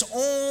forgiveness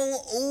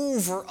all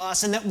over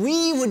us. And that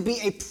we would be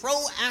a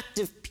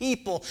proactive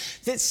people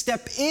that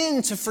step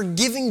into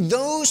forgiving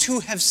those who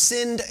have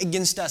sinned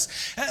against us.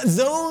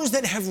 Those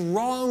that have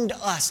wronged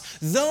us.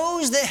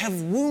 Those that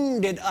have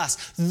wounded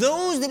us.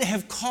 Those that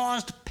have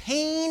caused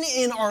pain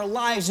in our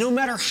lives, no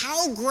matter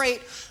how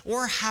great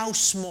or how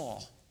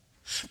small.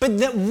 But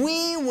that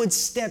we would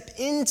step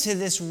into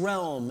this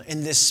realm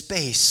and this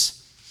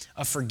space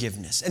of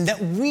forgiveness. And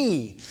that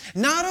we,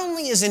 not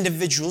only as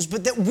individuals,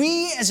 but that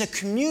we as a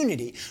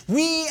community,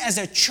 we as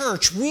a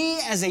church, we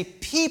as a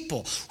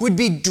people would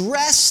be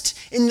dressed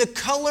in the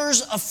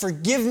colors of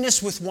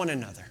forgiveness with one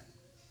another.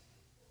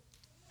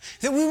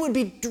 That we would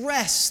be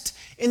dressed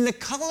in the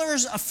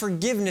colors of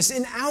forgiveness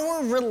in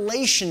our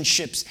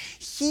relationships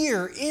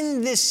here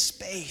in this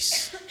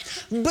space,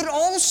 but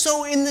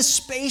also in the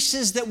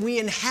spaces that we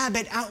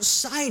inhabit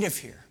outside of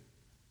here.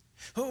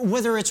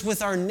 Whether it's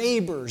with our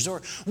neighbors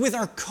or with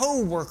our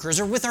co-workers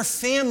or with our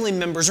family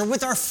members or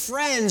with our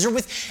friends or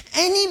with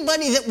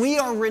anybody that we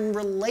are in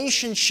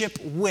relationship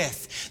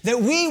with,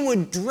 that we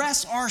would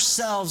dress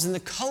ourselves in the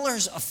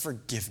colors of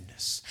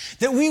forgiveness,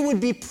 that we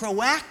would be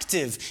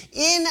proactive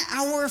in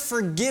our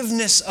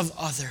forgiveness of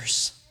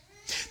others,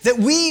 that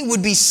we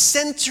would be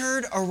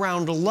centered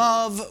around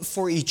love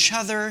for each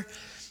other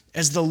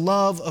as the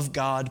love of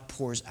God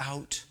pours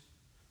out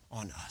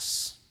on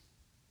us.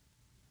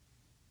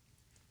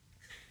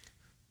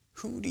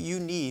 Who do you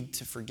need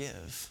to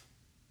forgive?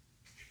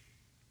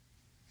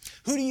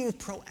 Who do you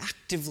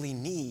proactively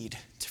need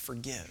to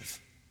forgive?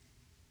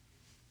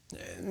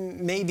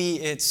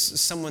 Maybe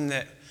it's someone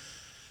that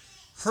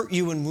hurt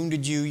you and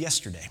wounded you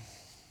yesterday,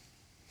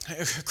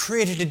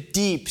 created a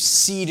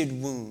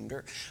deep-seated wound,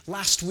 or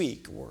last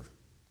week, or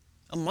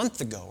a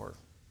month ago, or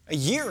a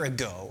year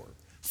ago, or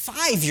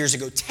 5 years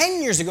ago,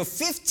 10 years ago,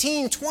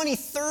 15, 20,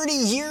 30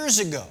 years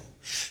ago.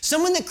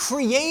 Someone that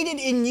created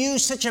in you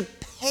such a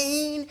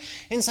pain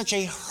and such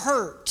a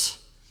hurt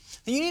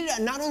that you need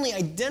to not only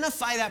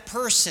identify that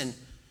person,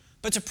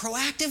 but to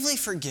proactively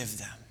forgive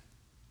them.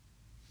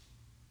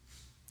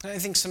 I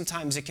think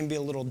sometimes it can be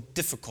a little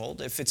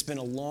difficult if it's been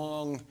a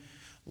long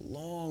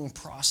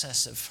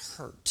process of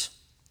hurt.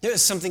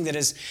 It's something that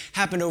has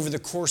happened over the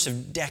course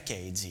of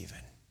decades even.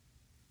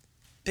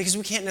 Because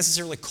we can't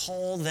necessarily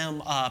call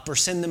them up or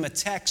send them a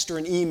text or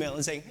an email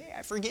and say, hey,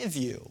 I forgive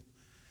you.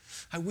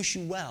 I wish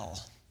you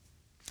well.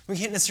 We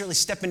can't necessarily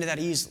step into that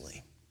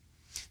easily.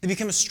 They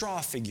become a straw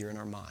figure in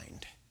our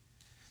mind.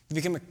 They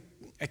become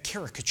a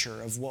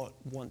caricature of what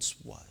once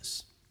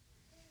was.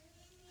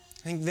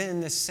 I think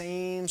then the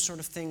same sort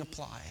of thing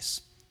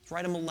applies.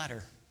 Write them a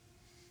letter.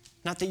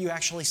 Not that you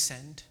actually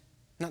send.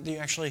 Not that you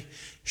actually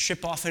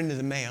ship off into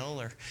the mail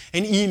or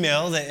an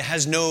email that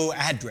has no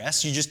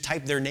address. You just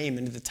type their name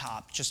into the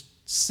top, just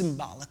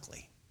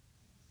symbolically.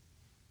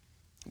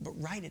 But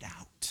write it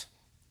out.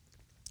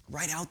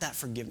 Write out that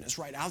forgiveness.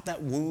 Write out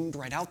that wound.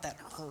 Write out that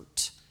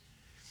hurt.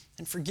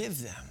 And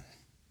forgive them.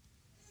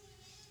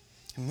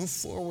 And move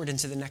forward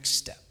into the next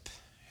step,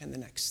 and the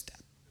next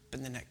step,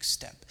 and the next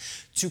step.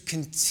 To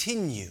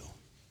continue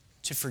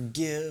to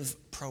forgive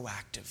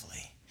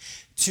proactively.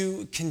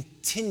 To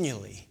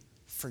continually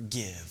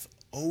forgive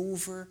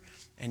over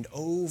and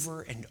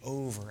over and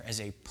over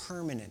as a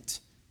permanent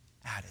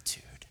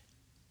attitude,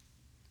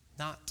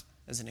 not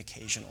as an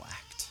occasional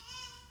act.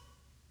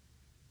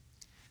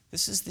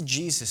 This is the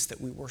Jesus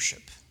that we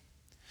worship.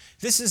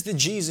 This is the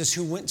Jesus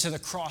who went to the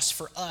cross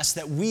for us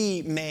that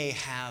we may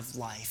have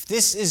life.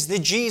 This is the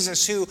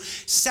Jesus who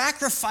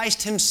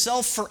sacrificed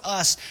himself for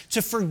us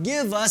to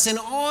forgive us, and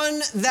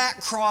on that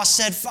cross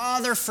said,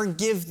 Father,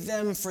 forgive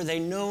them, for they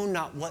know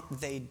not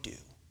what they do.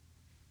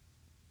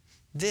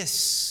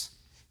 This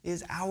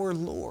is our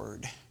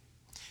Lord.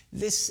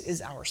 This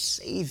is our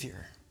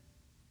Savior.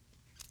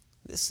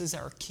 This is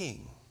our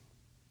King.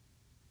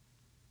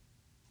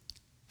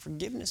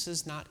 Forgiveness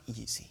is not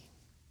easy.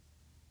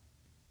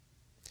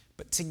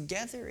 But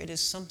together it is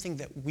something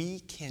that we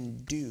can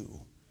do,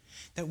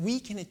 that we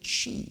can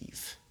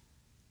achieve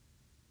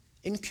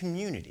in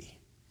community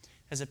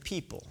as a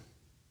people.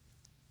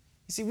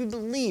 You see, we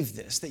believe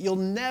this, that you'll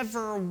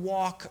never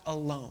walk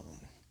alone.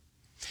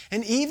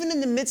 And even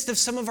in the midst of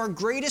some of our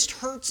greatest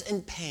hurts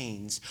and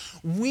pains,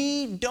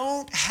 we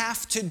don't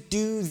have to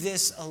do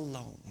this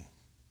alone.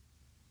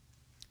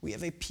 We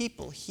have a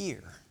people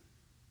here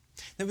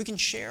that we can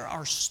share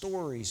our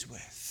stories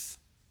with.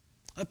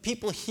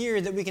 People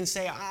here that we can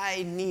say,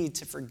 I need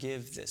to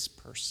forgive this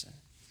person.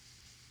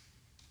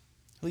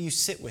 Will you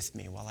sit with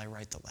me while I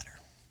write the letter?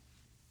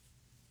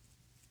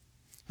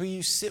 Will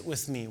you sit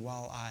with me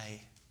while I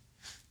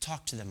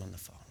talk to them on the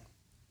phone?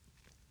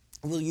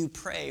 will you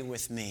pray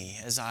with me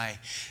as I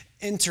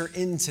enter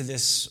into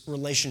this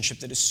relationship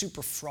that is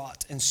super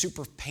fraught and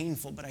super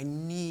painful, but I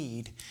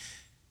need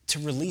to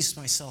release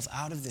myself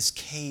out of this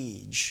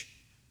cage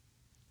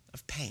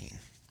of pain?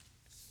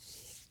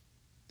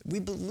 We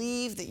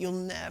believe that you'll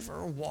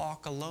never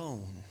walk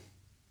alone,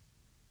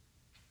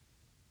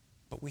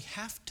 but we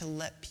have to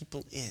let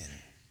people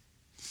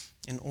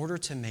in order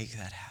to make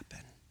that happen.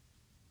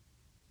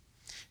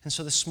 And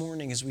so this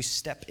morning, as we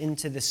step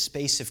into this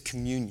space of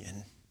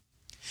communion,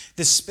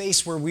 this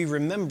space where we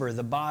remember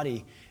the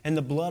body and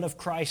the blood of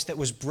Christ that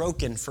was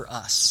broken for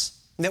us,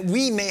 that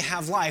we may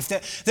have life,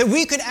 that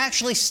we could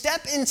actually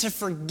step into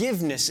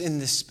forgiveness in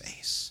this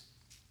space,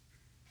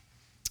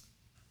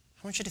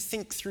 I want you to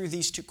think through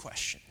these two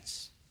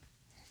questions.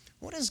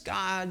 What is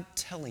God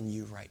telling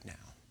you right now?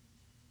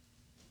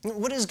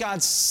 What is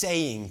God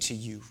saying to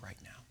you right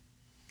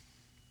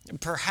now?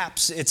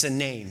 Perhaps it's a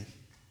name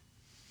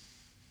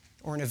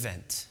or an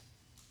event,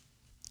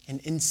 an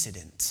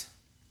incident,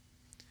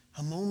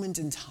 a moment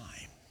in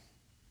time.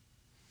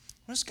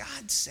 What is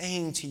God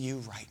saying to you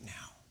right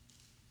now?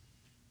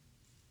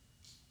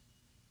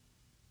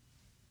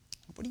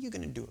 What are you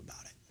going to do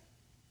about it?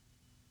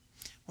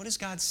 What is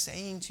God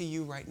saying to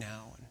you right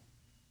now? And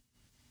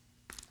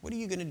what are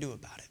you going to do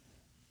about it?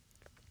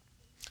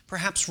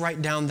 Perhaps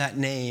write down that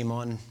name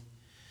on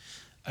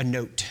a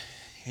note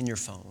in your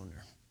phone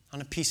or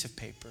on a piece of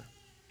paper.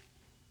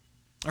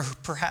 Or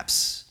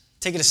perhaps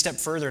take it a step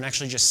further and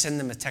actually just send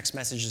them a text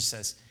message that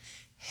says,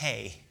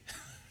 hey.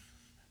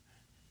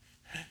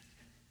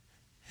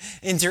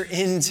 Enter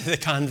into the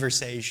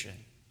conversation.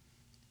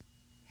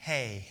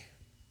 Hey.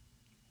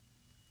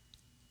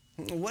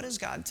 What is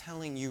God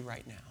telling you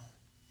right now?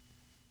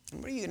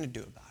 And what are you going to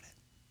do about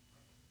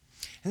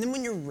it? And then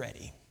when you're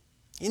ready,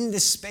 in the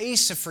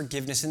space of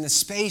forgiveness, in the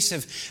space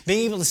of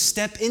being able to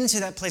step into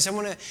that place, I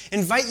want to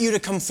invite you to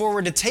come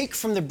forward to take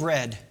from the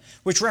bread,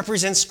 which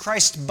represents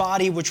Christ's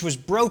body, which was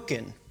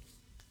broken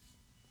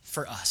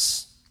for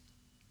us.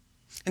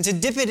 And to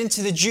dip it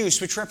into the juice,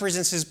 which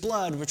represents his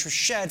blood, which was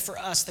shed for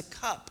us, the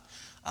cup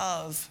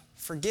of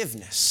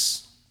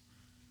forgiveness.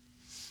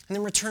 And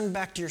then return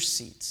back to your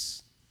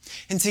seats.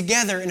 And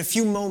together, in a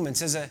few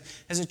moments, as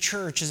a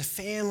church, as a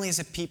family, as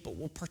a people,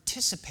 we'll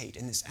participate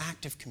in this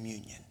act of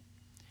communion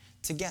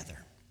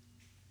together.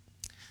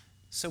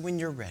 So when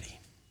you're ready,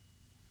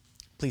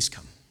 please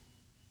come.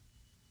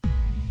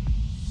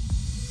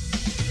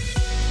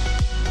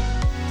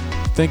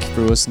 Thank you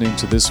for listening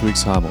to this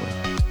week's homily.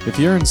 If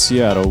you're in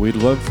Seattle, we'd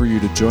love for you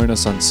to join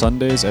us on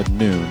Sundays at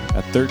noon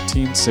at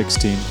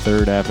 1316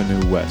 3rd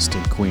Avenue West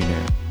in Queen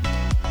Anne.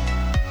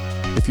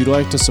 If you'd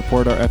like to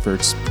support our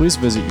efforts, please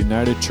visit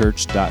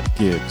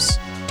unitedchurch.gives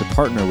to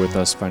partner with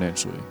us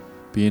financially.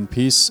 Be in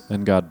peace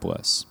and God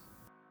bless.